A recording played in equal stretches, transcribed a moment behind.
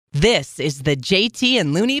This is the JT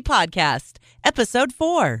and Looney Podcast, Episode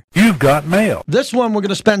 4. You've got mail. This one, we're going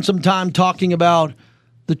to spend some time talking about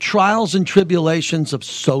the trials and tribulations of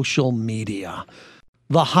social media,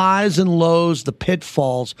 the highs and lows, the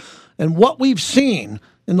pitfalls, and what we've seen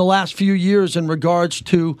in the last few years in regards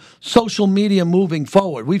to social media moving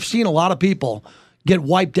forward. We've seen a lot of people get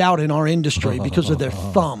wiped out in our industry because of their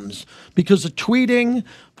thumbs, because of tweeting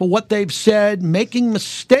for what they've said, making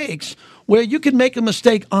mistakes where you can make a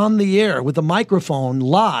mistake on the air with a microphone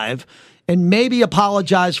live and maybe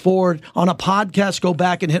apologize for it on a podcast, go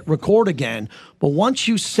back and hit record again. But once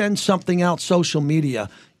you send something out social media,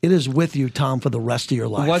 it is with you, Tom, for the rest of your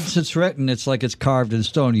life. Once it's written, it's like it's carved in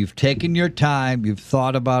stone. You've taken your time, you've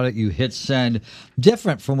thought about it, you hit send.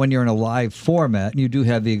 Different from when you're in a live format, and you do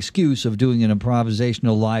have the excuse of doing an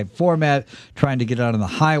improvisational live format, trying to get out on the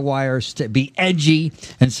high wire, be edgy,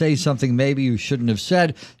 and say something maybe you shouldn't have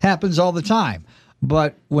said. Happens all the time.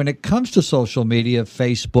 But when it comes to social media,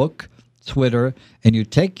 Facebook, Twitter, and you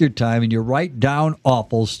take your time and you write down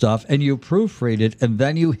awful stuff and you proofread it and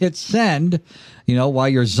then you hit send, while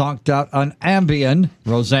you're zonked out on Ambien,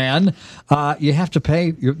 Roseanne, you have to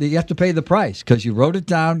pay the price because you wrote it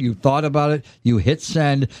down, you thought about it, you hit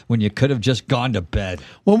send when you could have just gone to bed.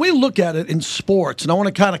 When we look at it in sports, and I want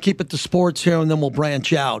to kind of keep it to sports here and then we'll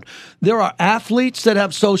branch out, there are athletes that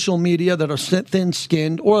have social media that are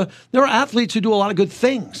thin-skinned, or there are athletes who do a lot of good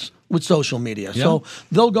things with social media. Yeah. So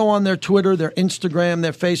they'll go on their Twitter, their Instagram,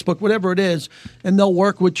 their Facebook, whatever it is, and they'll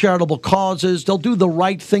work with charitable causes. They'll do the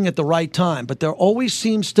right thing at the right time. But there always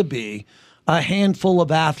seems to be a handful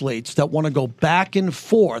of athletes that want to go back and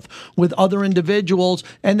forth with other individuals,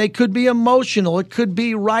 and they could be emotional. It could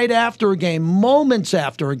be right after a game, moments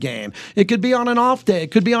after a game. It could be on an off day.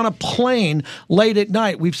 It could be on a plane late at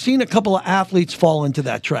night. We've seen a couple of athletes fall into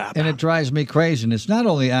that trap. And it drives me crazy. And it's not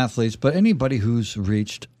only athletes, but anybody who's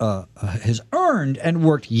has earned and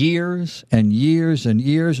worked years and years and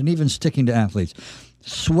years, and even sticking to athletes,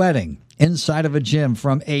 sweating inside of a gym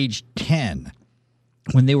from age 10.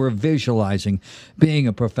 When they were visualizing being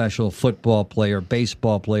a professional football player,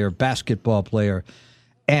 baseball player, basketball player,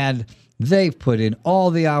 and they've put in all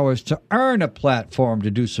the hours to earn a platform to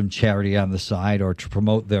do some charity on the side or to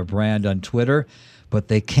promote their brand on Twitter, but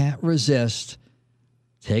they can't resist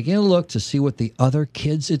taking a look to see what the other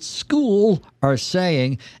kids at school are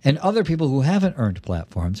saying and other people who haven't earned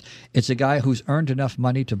platforms. It's a guy who's earned enough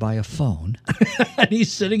money to buy a phone, and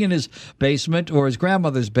he's sitting in his basement or his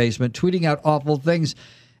grandmother's basement tweeting out awful things.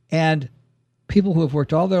 And people who have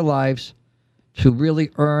worked all their lives to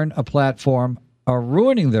really earn a platform are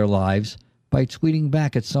ruining their lives by tweeting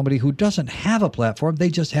back at somebody who doesn't have a platform. They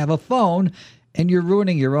just have a phone, and you're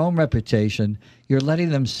ruining your own reputation. You're letting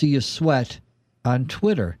them see you sweat on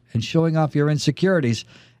Twitter and showing off your insecurities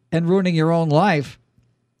and ruining your own life.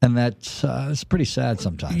 And that's it's pretty sad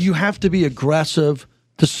sometimes. You have to be aggressive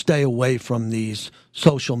to stay away from these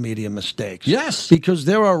social media mistakes. Yes. Because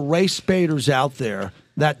there are race baiters out there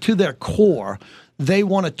that to their core, they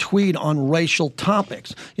want to tweet on racial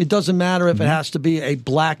topics. It doesn't matter if it has to be a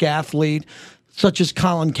black athlete such as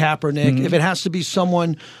Colin Kaepernick, if it has to be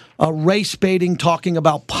someone race baiting talking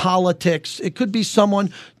about politics. It could be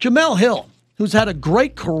someone, Jemele Hill, who's had a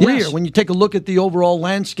great career. Yes. When you take a look at the overall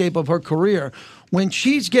landscape of her career, when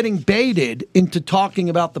she's getting baited into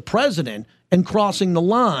talking about the president and crossing the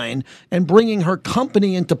line and bringing her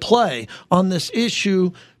company into play on this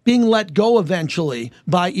issue, being let go eventually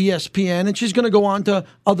by ESPN, and she's going to go on to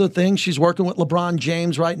other things. She's working with LeBron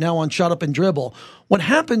James right now on Shut Up and Dribble. What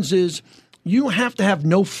happens is you have to have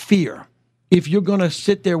no fear if you're going to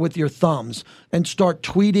sit there with your thumbs and start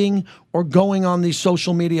tweeting or going on these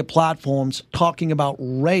social media platforms talking about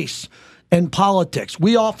race and politics.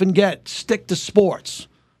 We often get stick to sports.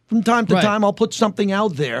 From time to time, I'll put something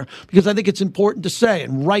out there because I think it's important to say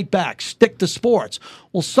and write back, stick to sports.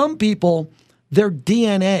 Well, some people, their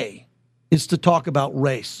DNA is to talk about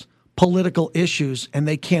race, political issues, and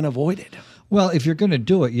they can't avoid it. Well, if you're going to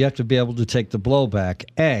do it, you have to be able to take the blowback.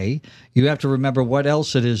 You have to remember what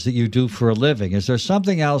else it is that you do for a living. Is there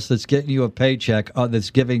something else that's getting you a paycheck, that's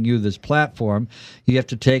giving you this platform? You have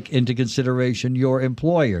to take into consideration your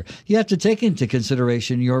employer. You have to take into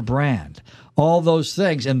consideration your brand. All those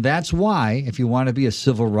things. And that's why, if you want to be a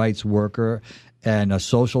civil rights worker and a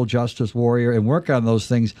social justice warrior and work on those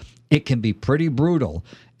things, it can be pretty brutal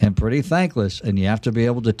and pretty thankless, and you have to be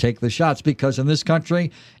able to take the shots because in this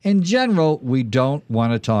country, in general, we don't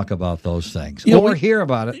want to talk about those things or hear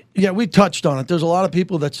about it. Yeah, we touched on it. There's a lot of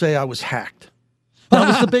people that say I was hacked. That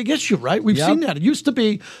was the big issue, right? We've seen that. It used to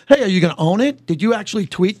be, hey, are you going to own it? Did you actually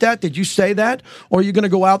tweet that? Did you say that? Or are you going to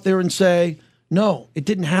go out there and say, no, it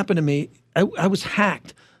didn't happen to me. I was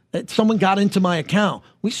hacked. Someone got into my account.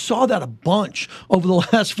 We saw that a bunch over the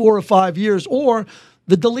last 4 or 5 years. Or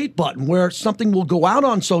the delete button, where something will go out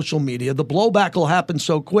on social media. The blowback will happen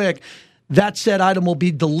so quick. That said item will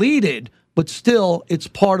be deleted, but still it's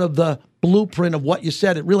part of the blueprint of what you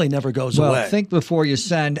said. It really never goes away. Well, think before you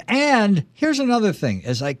send. And here's another thing,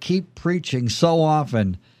 as I keep preaching so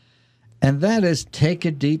often, and that is take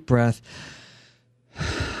a deep breath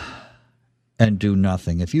and do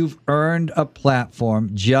nothing. If you've earned a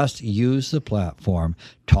platform, just use the platform.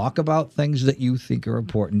 Talk about things that you think are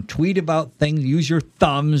important. Tweet about things. Use your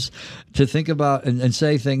thumbs to think about and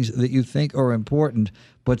say things that you think are important.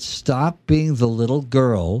 But stop being the little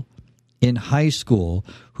girl in high school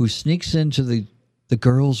who sneaks into the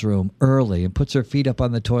girls' room early and puts her feet up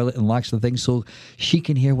on the toilet and locks the thing so she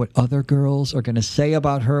can hear what other girls are going to say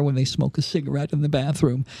about her when they smoke a cigarette in the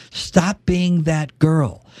bathroom. Stop being that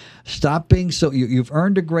girl. Stop being so. You've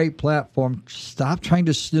earned a great platform. Stop trying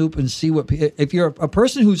to snoop and see what. If you're a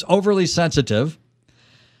person who's overly sensitive,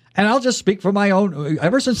 and I'll just speak from my own.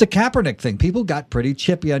 Ever since the Kaepernick thing, people got pretty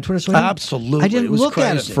chippy on Twitter. So Absolutely, I didn't look crazy.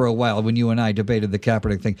 at it for a while when you and I debated the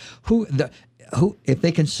Kaepernick thing. Who, if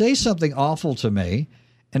they can say something awful to me,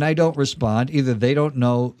 and I don't respond, either they don't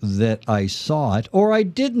know that I saw it or I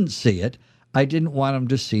didn't see it. I didn't want them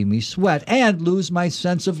to see me sweat and lose my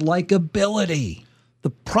sense of likability. The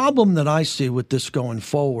problem that I see with this going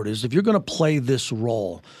forward is if you're going to play this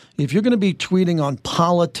role, if you're going to be tweeting on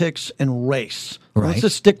politics and race, let's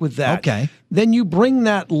just stick with that. Okay. Then you bring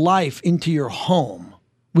that life into your home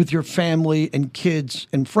with your family and kids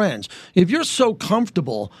and friends. If you're so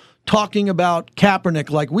comfortable talking about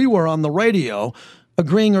Kaepernick like we were on the radio,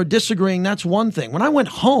 agreeing or disagreeing, that's one thing. When I went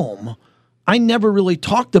home, I never really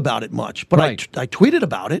talked about it much, but I tweeted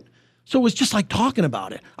about it. So it was just like talking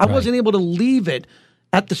about it. I wasn't able to leave it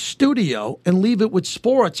at the studio and leave it with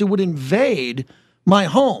sports. It would invade my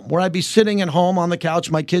home, where I'd be sitting at home on the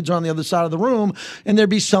couch, my kids are on the other side of the room, and there'd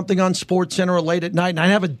be something on SportsCenter or late at night, and I'd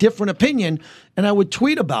have a different opinion, and I would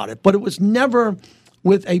tweet about it. But it was never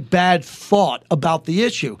with a bad thought about the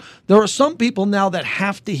issue. There are some people now that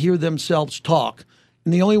have to hear themselves talk,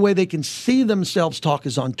 and the only way they can see themselves talk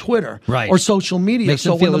is on Twitter or social media. Makes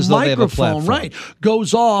so them feel when as the though they have a microphone platform.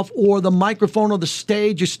 goes off, or the microphone or the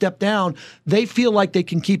stage, you step down, they feel like they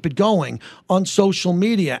can keep it going on social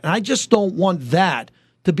media. And I just don't want that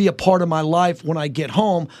to be a part of my life when I get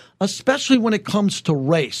home, especially when it comes to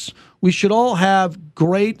race. We should all have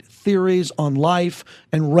great theories on life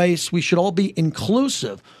and race. We should all be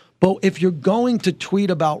inclusive. But if you're going to tweet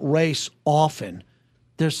about race often,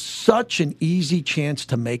 there's such an easy chance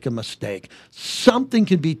to make a mistake. Something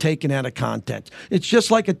can be taken out of context. It's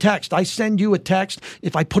just like a text. I send you a text.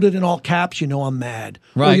 If I put it in all caps, you know I'm mad.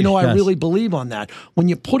 Right, Or you know I yes. really believe on that. When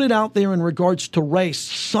you put it out there in regards to race,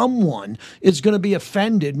 someone is going to be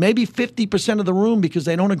offended, maybe 50% of the room, because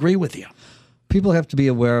they don't agree with you. People have to be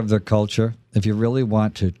aware of their culture. If you really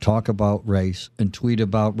want to talk about race and tweet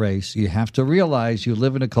about race, you have to realize you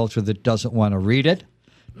live in a culture that doesn't want to read it,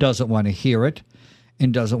 doesn't want to hear it,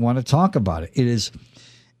 and doesn't want to talk about it. It is,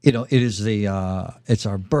 it's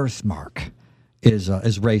our birthmark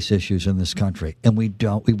is race issues in this country, and we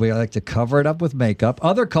like to cover it up with makeup.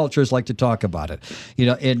 Other cultures like to talk about it.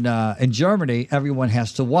 In Germany, everyone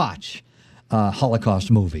has to watch Holocaust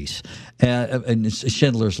movies and it's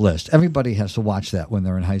Schindler's List. Everybody has to watch that when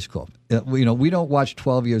they're in high school. We don't watch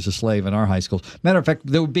 12 Years a Slave in our high schools. Matter of fact,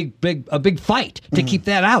 there would be a big fight to keep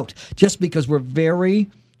that out, just because we're very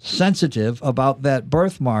sensitive about that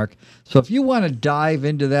birthmark. So if you want to dive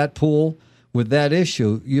into that pool with that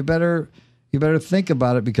issue, you better think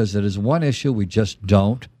about it, because it is one issue we just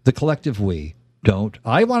don't. The collective we don't.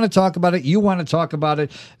 I want to talk about it. You want to talk about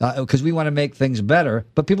it because we want to make things better,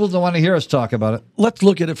 but people don't want to hear us talk about it. Let's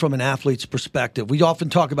look at it from an athlete's perspective. We often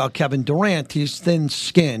talk about Kevin Durant. He's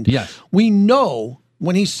thin-skinned. Yes. We know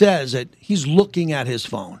when he says it, he's looking at his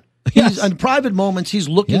phone. Yes. In private moments, he's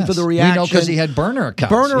looking for the reaction. We know because he had burner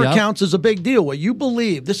accounts. Burner Yep. accounts is a big deal. What you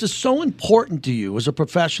believe, this is so important to you as a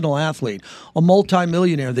professional athlete, a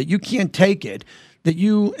multimillionaire, that you can't take it.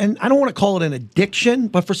 And I don't want to call it an addiction,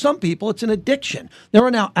 but for some people, it's an addiction. There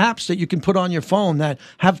are now apps that you can put on your phone that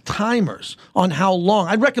have timers on how long.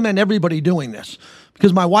 I'd recommend everybody doing this,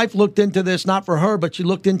 because my wife looked into this, not for her, but she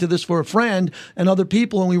looked into this for a friend and other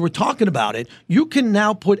people, and we were talking about it. You can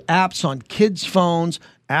now put apps on kids' phones,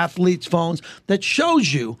 athletes' phones, that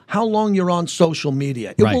shows you how long you're on social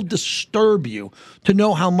media. It will disturb you to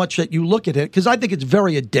know how much that you look at it, because I think it's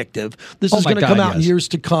very addictive. This is going to come out in years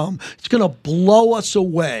to come. It's going to blow us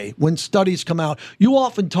away when studies come out. You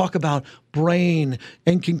often talk about brain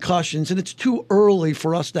and concussions, and it's too early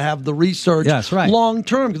for us to have the research long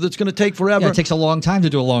term, because it's going to take forever. Yeah, it takes a long time to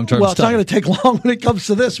do a long-term study. Well, it's not going to take long when it comes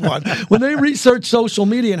to this one. When they research social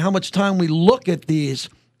media and how much time we look at these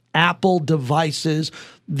Apple devices,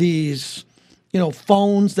 these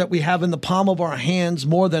phones that we have in the palm of our hands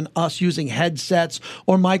more than us using headsets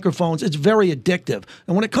or microphones, it's very addictive.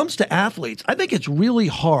 And when it comes to athletes, I think it's really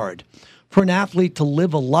hard for an athlete to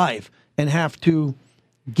live a life and have to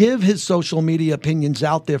give his social media opinions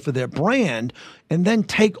out there for their brand and then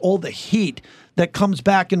take all the heat that comes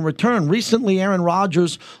back in return. Recently, Aaron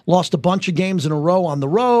Rodgers lost a bunch of games in a row on the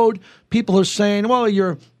road. People are saying, well,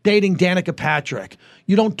 you're dating Danica Patrick.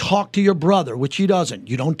 You don't talk to your brother, which he doesn't.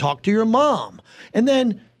 You don't talk to your mom. And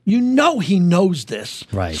then he knows this.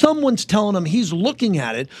 Right. Someone's telling him he's looking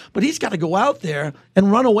at it, but he's got to go out there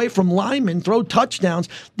and run away from linemen, throw touchdowns.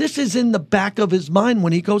 This is in the back of his mind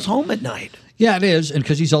when he goes home at night. Yeah, it is, and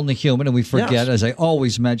because he's only human, and we forget, as I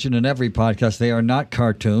always mention in every podcast, they are not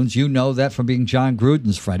cartoons. You know that from being John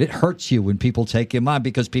Gruden's friend. It hurts you when people take him on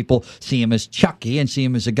because people see him as Chucky and see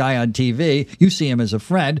him as a guy on TV. You see him as a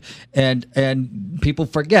friend, and people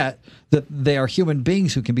forget that they are human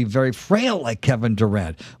beings who can be very frail like Kevin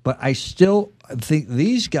Durant. But I still think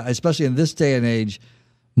these guys, especially in this day and age,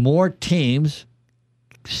 more teams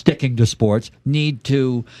sticking to sports need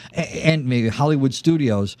to, and maybe Hollywood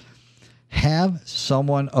studios, have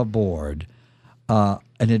someone aboard, an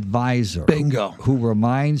advisor who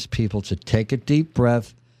reminds people to take a deep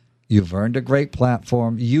breath. You've earned a great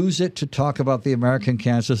platform. Use it to talk about the American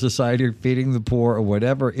Cancer Society or feeding the poor or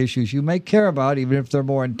whatever issues you may care about, even if they're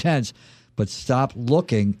more intense. But stop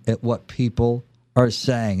looking at what people are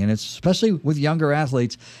saying. And it's especially with younger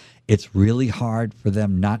athletes, it's really hard for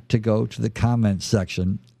them not to go to the comment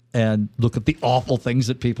section and look at the awful things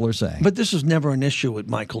that people are saying. But this was never an issue with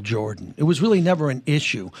Michael Jordan. It was really never an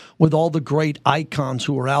issue with all the great icons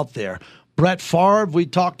who were out there. Brett Favre, we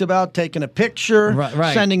talked about taking a picture,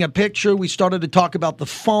 sending a picture. We started to talk about the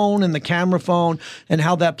phone and the camera phone and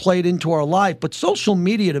how that played into our life. But social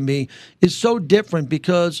media to me is so different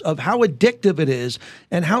because of how addictive it is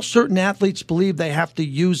and how certain athletes believe they have to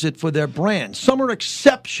use it for their brand. Some are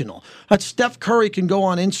exceptional. Steph Curry can go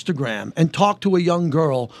on Instagram and talk to a young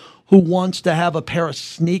girl who wants to have a pair of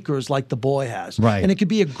sneakers like the boy has. Right. And it could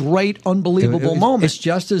be a great, unbelievable moment. It's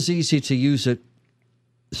just as easy to use it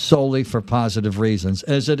solely for positive reasons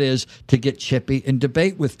as it is to get chippy and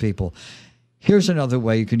debate with people. Here's another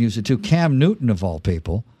way you can use it too. Cam Newton, of all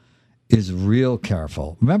people, is real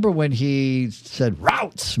careful. Remember when he said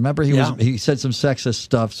routes? Remember he said some sexist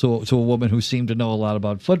stuff to a woman who seemed to know a lot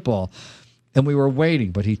about football. And we were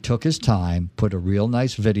waiting, but he took his time, put a real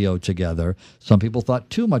nice video together. Some people thought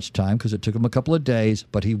too much time because it took him a couple of days,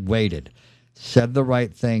 but he waited, said the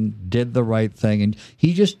right thing, did the right thing, and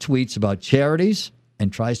he just tweets about charities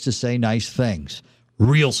and tries to say nice things.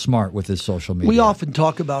 Real smart with his social media. We often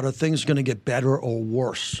talk about are things going to get better or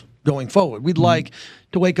worse going forward. We'd like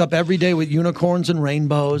to wake up every day with unicorns and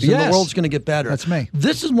rainbows, and the world's going to get better. That's me.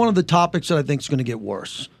 This is one of the topics that I think is going to get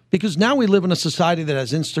worse. Because now we live in a society that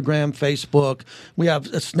has Instagram, Facebook, we have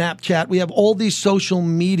a Snapchat, we have all these social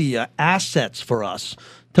media assets for us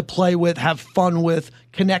to play with, have fun with,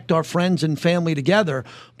 connect our friends and family together.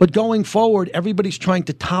 But going forward, everybody's trying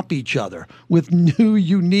to top each other with new,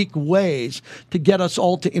 unique ways to get us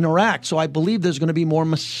all to interact. So I believe there's going to be more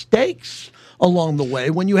mistakes along the way.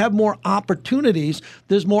 When you have more opportunities,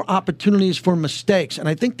 there's more opportunities for mistakes. And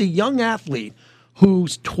I think the young athlete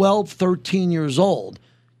who's 12, 13 years old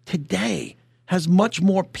today has much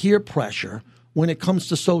more peer pressure when it comes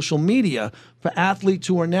to social media for athletes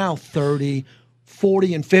who are now 30,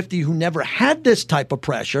 40 and 50 who never had this type of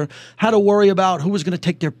pressure, had to worry about who was going to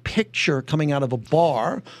take their picture coming out of a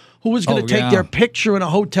bar, who was going to take their picture in a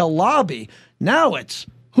hotel lobby. Now it's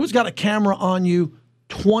who's got a camera on you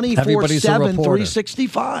 24/7,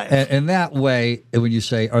 365. And that way, when you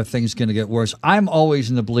say, are things going to get worse? I'm always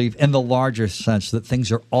in the belief, in the larger sense, that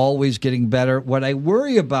things are always getting better. What I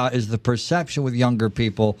worry about is the perception with younger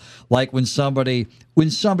people, like when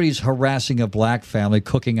somebody's harassing a black family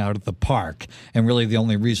cooking out at the park, and really the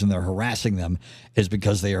only reason they're harassing them is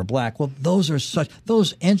because they are black. Well, those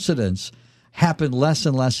incidents happen less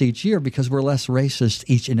and less each year because we're less racist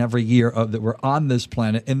each and every year that we're on this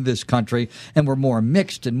planet, in this country, and we're more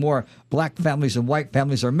mixed, and more black families and white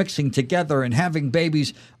families are mixing together and having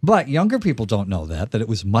babies. But younger people don't know that it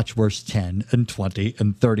was much worse 10 and 20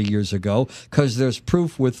 and 30 years ago, because there's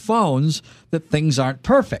proof with phones that things aren't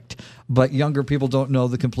perfect. But younger people don't know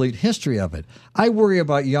the complete history of it. I worry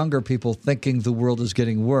about younger people thinking the world is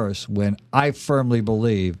getting worse when I firmly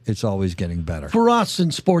believe it's always getting better. For us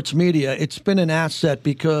in sports media, it's been an asset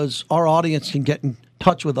because our audience can get in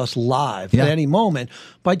touch with us live at any moment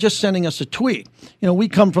by just sending us a tweet. You know, we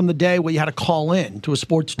come from the day where you had to call in to a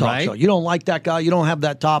sports talk show. You don't like that guy, you don't have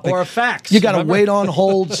that topic. Or a fax. You got to wait on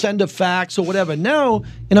hold, send a fax or whatever. Now,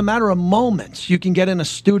 in a matter of moments, you can get in a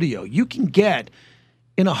studio. You can get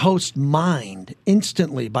in a host's mind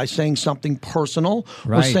instantly by saying something personal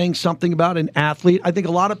or saying something about an athlete. I think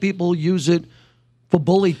a lot of people use it for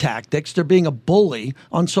bully tactics. They're being a bully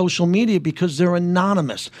on social media because they're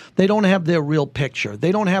anonymous. They don't have their real picture.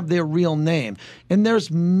 They don't have their real name. And there's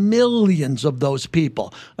millions of those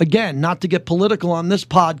people. Again, not to get political on this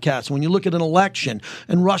podcast, when you look at an election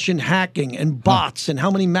and Russian hacking and bots and how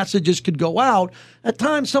many messages could go out, at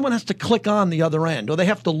times someone has to click on the other end or they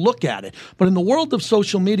have to look at it. But in the world of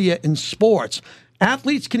social media in sports,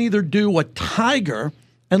 athletes can either do what Tiger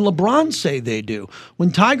and LeBron say they do. When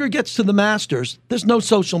Tiger gets to the Masters, there's no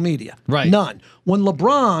social media. None. When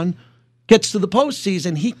LeBron gets to the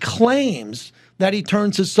postseason, he claims that he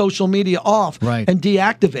turns his social media off and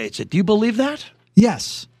deactivates it. Do you believe that?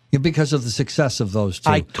 Yes. Because of the success of those two.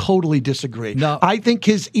 I totally disagree. No. I think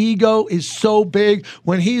his ego is so big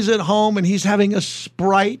when he's at home and he's having a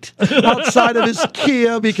Sprite outside of his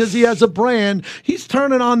Kia because he has a brand. He's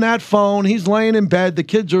turning on that phone. He's laying in bed. The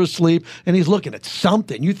kids are asleep, and he's looking at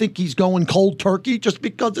something. You think he's going cold turkey just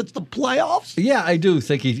because it's the playoffs? Yeah, I do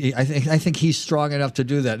think I think he's strong enough to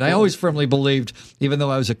do that. And I always firmly believed, even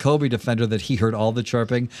though I was a Kobe defender, that he heard all the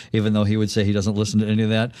chirping, even though he would say he doesn't listen to any of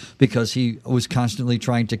that, because he was constantly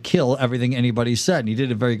trying to kill everything anybody said, and he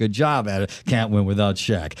did a very good job at it. Can't win without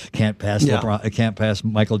Shaq. Can't pass LeBron. Can't pass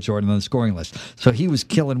Michael Jordan on the scoring list. So he was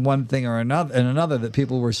killing one thing or another that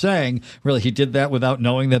people were saying. Really, he did that without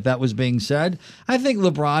knowing that was being said. I think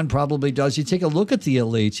LeBron probably does. You take a look at the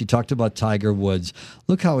elites. You talked about Tiger Woods.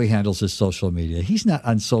 Look how he handles his social media. He's not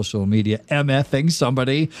on social media MFing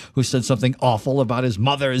somebody who said something awful about his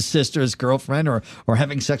mother, his sister, his girlfriend, or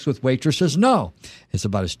having sex with waitresses. No. It's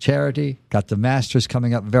about his charity. Got the Masters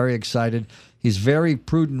coming up. Very excited. He's very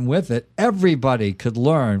prudent with it. Everybody could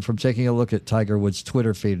learn from taking a look at Tiger Woods'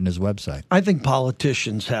 Twitter feed and his website. I think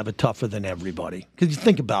politicians have it tougher than everybody. Because you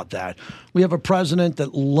think about that. We have a president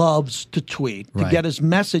that loves to tweet, to get his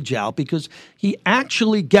message out, because he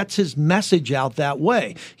actually gets his message out that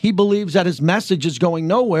way. He believes that his message is going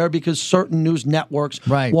nowhere because certain news networks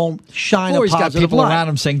won't shine a positive light. He's got people around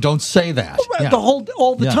him saying, don't say that.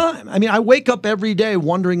 All the time. I mean, I wake up every day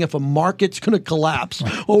wondering if a market's going to collapse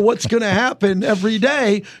or what's going to happen every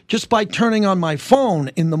day just by turning on my phone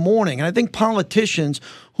in the morning. And I think politicians,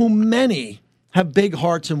 who many have big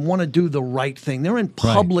hearts and want to do the right thing, they're in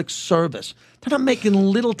public service. They're not making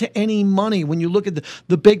little to any money when you look at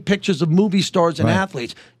the big pictures of movie stars and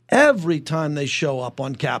athletes. Every time they show up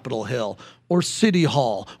on Capitol Hill or City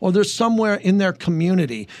Hall, or they're somewhere in their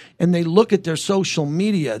community and they look at their social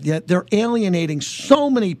media, yet they're alienating so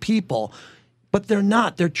many people, but they're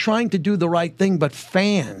not. They're trying to do the right thing, but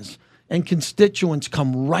fans and constituents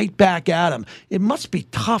come right back at them. It must be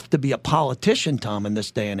tough to be a politician, Tom, in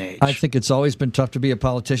this day and age. I think it's always been tough to be a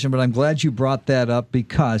politician, but I'm glad you brought that up,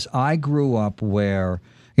 because I grew up where,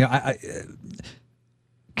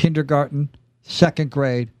 kindergarten, second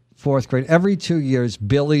grade, fourth grade, every 2 years,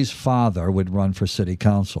 Billy's father would run for city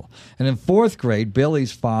council. And in fourth grade,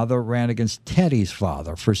 Billy's father ran against Teddy's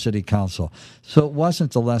father for city council. So it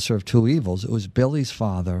wasn't the lesser of two evils. It was Billy's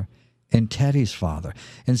father and Teddy's father.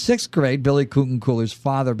 In sixth grade, Billy Cootencooler's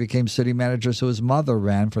father became city manager, so his mother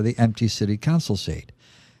ran for the empty city council seat.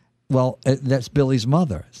 Well, that's Billy's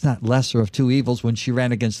mother. It's not lesser of two evils when she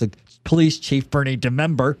ran against the police chief, Bernie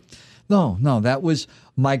DeMember. No, that was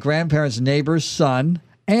my grandparents' neighbor's son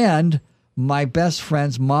and my best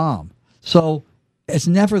friend's mom. So it's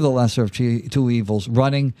never the lesser of two evils,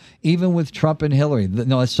 running even with Trump and Hillary.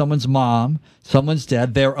 No, it's someone's mom, someone's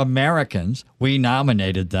dead. They're Americans. We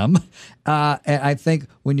nominated them. And I think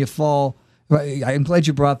when you fall, I'm glad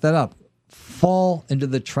you brought that up, fall into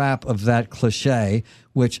the trap of that cliche,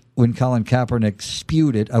 which when Colin Kaepernick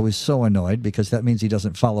spewed it, I was so annoyed, because that means he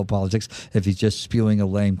doesn't follow politics if he's just spewing a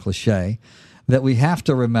lame cliche, that we have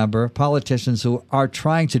to remember politicians who are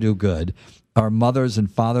trying to do good, our mothers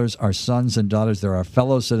and fathers, our sons and daughters, they're our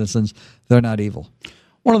fellow citizens. They're not evil.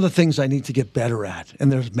 one of the things I need to get better at,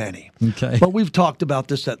 and there's many. Okay. But we've talked about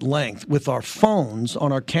this at length with our phones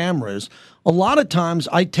on our cameras. A lot of times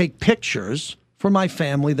I take pictures for my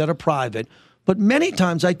family that are private, but many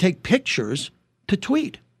times I take pictures to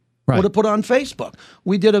tweet. Or Right. to put on Facebook.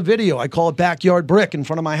 We did a video, I call it Backyard Brick, in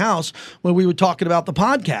front of my house where we were talking about the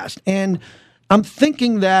podcast. And I'm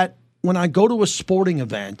thinking that when I go to a sporting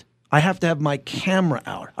event, I have to have my camera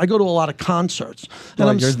out. I go to a lot of concerts. And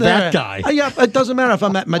Well, you're that guy. Yeah, it doesn't matter if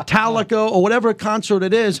I'm at Metallica or whatever concert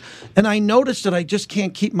it is. And I notice that I just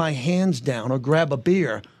can't keep my hands down or grab a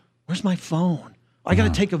beer. Where's my phone? I got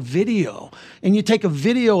to take a video. And you take a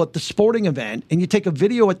video at the sporting event and you take a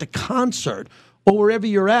video at the concert or wherever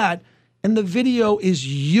you're at, and the video is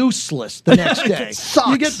useless the next day. It sucks.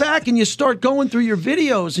 You get back and you start going through your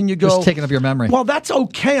videos and you go, Just taking up your memory. well, that's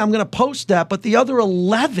okay. I'm going to post that. But the other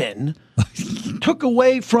 11 took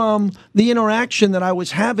away from the interaction that I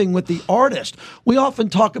was having with the artist. We often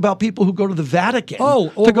talk about people who go to the Vatican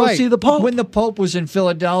to go right. see the Pope. When the Pope was in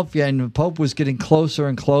Philadelphia and the Pope was getting closer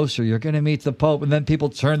and closer, you're going to meet the Pope. And then people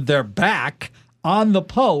turned their back on the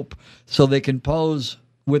Pope so they can pose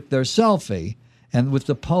with their selfie and with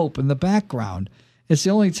the Pope in the background. It's the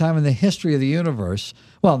only time in the history of the universe,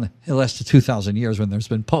 well, in the last 2,000 years when there's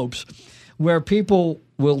been popes, where people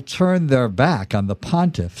will turn their back on the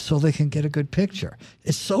pontiff so they can get a good picture.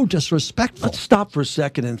 It's so disrespectful. Let's stop for a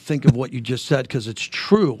second and think of what you just said, because it's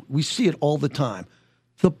true. We see it all the time.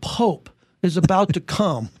 The Pope is about to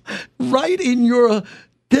come right in your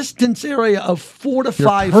distance area of 4 to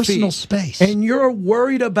 5 personal feet. space. And you're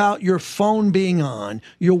worried about your phone being on.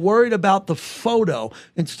 You're worried about the photo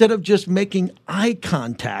instead of just making eye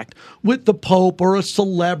contact with the Pope or a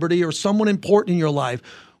celebrity or someone important in your life.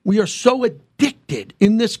 We are so addicted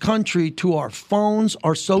in this country to our phones,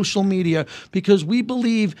 our social media, because we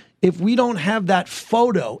believe if we don't have that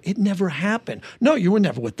photo, it never happened. No, you were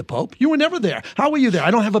never with the Pope. You were never there. How were you there?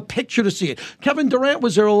 I don't have a picture to see it. Kevin Durant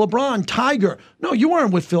was there, LeBron, Tiger. No, you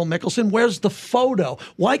weren't with Phil Mickelson. Where's the photo?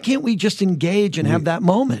 Why can't we just engage and have that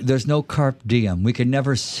moment? There's no carpe diem. We can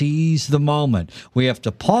never seize the moment. We have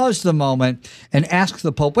to pause the moment and ask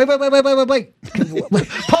the Pope, wait.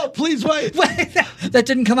 Pope, please wait. Wait, that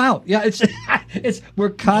didn't come out. Yeah, it's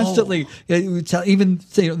we're constantly we tell, even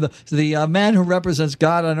the man who represents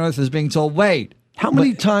God on earth is being told, wait. How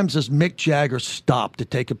many times has Mick Jagger stopped to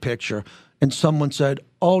take a picture and someone said,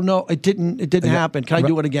 "Oh no, it didn't happen. Can I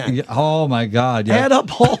do it again?" Yeah, oh my God! Yeah. Add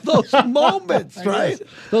up all those moments, right?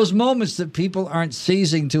 Those moments that people aren't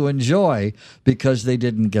seizing to enjoy because they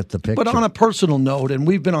didn't get the picture. But on a personal note, and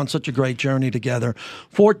we've been on such a great journey together,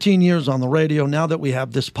 14 years on the radio, now that we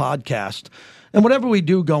have this podcast, and whatever we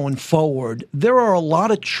do going forward, there are a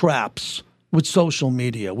lot of traps with social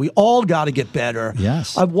media. We all got to get better.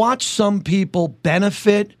 Yes. I've watched some people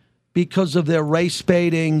benefit because of their race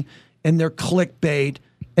baiting and their clickbait,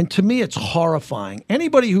 and to me it's horrifying.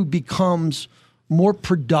 Anybody who becomes more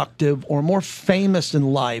productive or more famous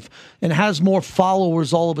in life and has more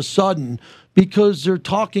followers all of a sudden because they're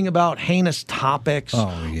talking about heinous topics,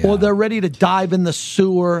 or they're ready to dive in the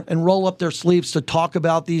sewer and roll up their sleeves to talk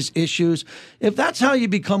about these issues. If that's how you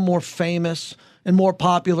become more famous and more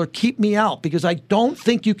popular, keep me out, because I don't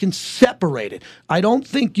think you can separate it. I don't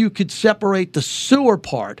think you could separate the sewer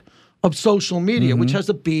part of social media, which has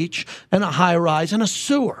a beach and a high rise and a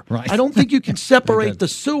sewer. Right. I don't think you can separate the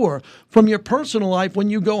sewer from your personal life when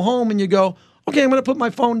you go home and you go, okay, I'm going to put my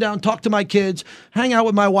phone down, talk to my kids, hang out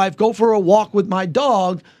with my wife, go for a walk with my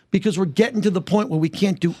dog, because we're getting to the point where we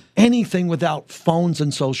can't do anything without phones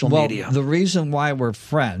and social media. The reason why we're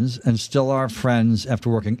friends and still are friends after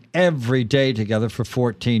working every day together for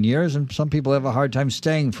 14 years, and some people have a hard time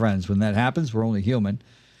staying friends when that happens, we're only human,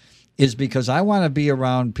 is because I want to be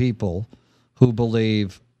around people who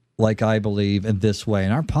believe like I believe in this way.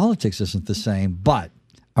 And our politics isn't the same, but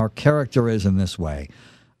our character is in this way.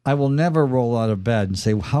 I will never roll out of bed and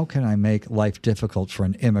say, well, how can I make life difficult for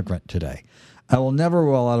an immigrant today? I will never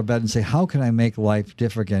roll out of bed and say, how can I make life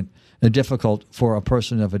difficult for a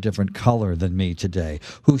person of a different color than me today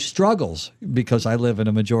who struggles because I live in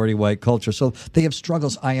a majority white culture. So they have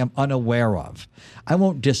struggles I am unaware of. I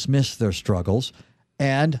won't dismiss their struggles,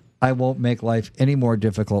 and I won't make life any more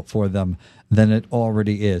difficult for them than it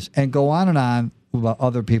already is. And go on about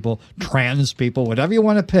other people, trans people, whatever you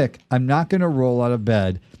want to pick. I'm not going to roll out of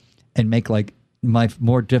bed and make life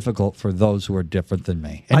more difficult for those who are different than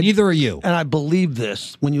me. And neither are you. And I believe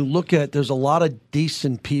this. When you look at, there's a lot of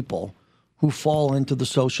decent people who fall into the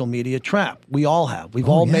social media trap. We all have. We've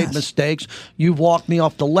all made yes. mistakes. You've walked me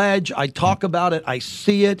off the ledge. I talk about it. I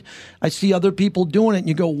see it. I see other people doing it. And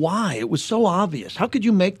you go, why? It was so obvious. How could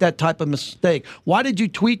you make that type of mistake? Why did you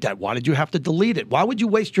tweet that? Why did you have to delete it? Why would you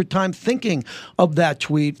waste your time thinking of that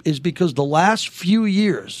tweet? Is because the last few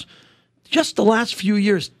years, just the last few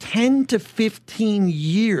years, 10 to 15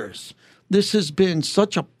 years, this has been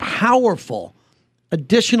such a powerful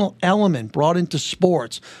additional element brought into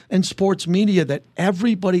sports and sports media that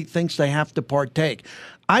everybody thinks they have to partake.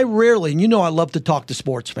 I rarely, and you know I love to talk to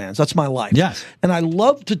sports fans. That's my life. Yes. And I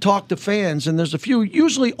love to talk to fans, and there's a few,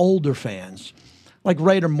 usually older fans, like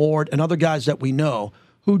Raider Mort and other guys that we know,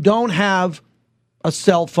 who don't have a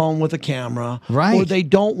cell phone with a camera. Right. Or they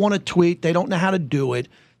don't want to tweet. They don't know how to do it.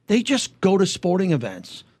 They just go to sporting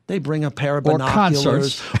events. They bring a pair of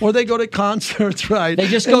binoculars. Concerts. Or they go to concerts, right? They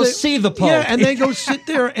just go see the Pope. Yeah, and they go sit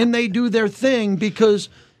there and they do their thing because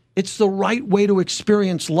it's the right way to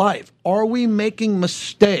experience life. Are we making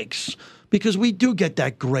mistakes? Because we do get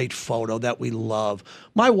that great photo that we love.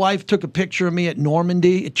 My wife took a picture of me at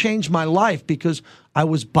Normandy. It changed my life because I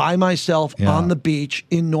was by myself on the beach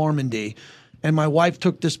in Normandy. And my wife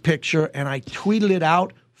took this picture and I tweeted it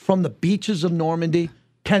out from the beaches of Normandy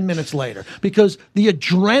 10 minutes later because the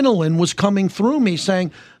adrenaline was coming through me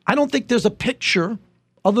saying, I don't think there's a picture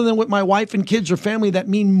other than with my wife and kids or family that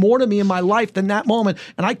mean more to me in my life than that moment.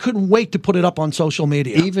 And I couldn't wait to put it up on social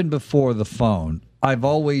media. Even before the phone, I've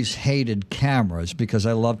always hated cameras because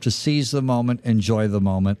I love to seize the moment, enjoy the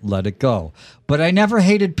moment, let it go. But I never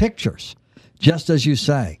hated pictures, just as you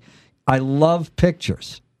say. I love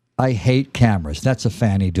pictures. I hate cameras. That's a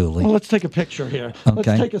Fanny Dooley. Well, let's take a picture here. Okay.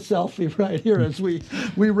 Let's take a selfie right here as we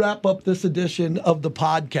wrap up this edition of the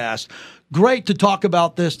podcast. Great to talk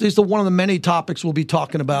about this. These are one of the many topics we'll be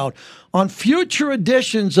talking about on future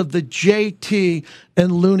editions of the JT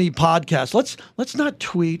and Looney podcast. Let's not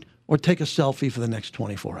tweet or take a selfie for the next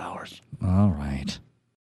 24 hours. All right.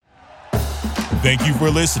 Thank you for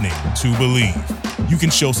listening to Believe. You can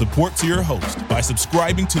show support to your host by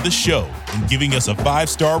subscribing to the show and giving us a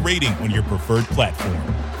 5-star rating on your preferred platform.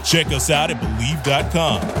 Check us out at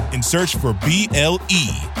Believe.com and search for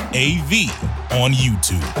BLEAV on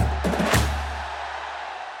YouTube.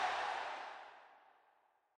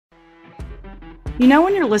 You know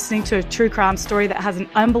when you're listening to a true crime story that has an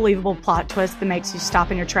unbelievable plot twist that makes you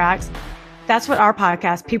stop in your tracks? That's what our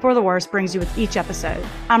podcast, People Are the Worst, brings you with each episode.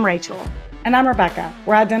 I'm Rachel. And I'm Rebecca.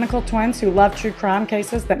 We're identical twins who love true crime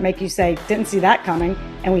cases that make you say, didn't see that coming,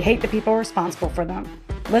 and we hate the people responsible for them.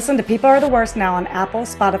 Listen to People Are the Worst now on Apple,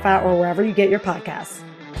 Spotify, or wherever you get your podcasts.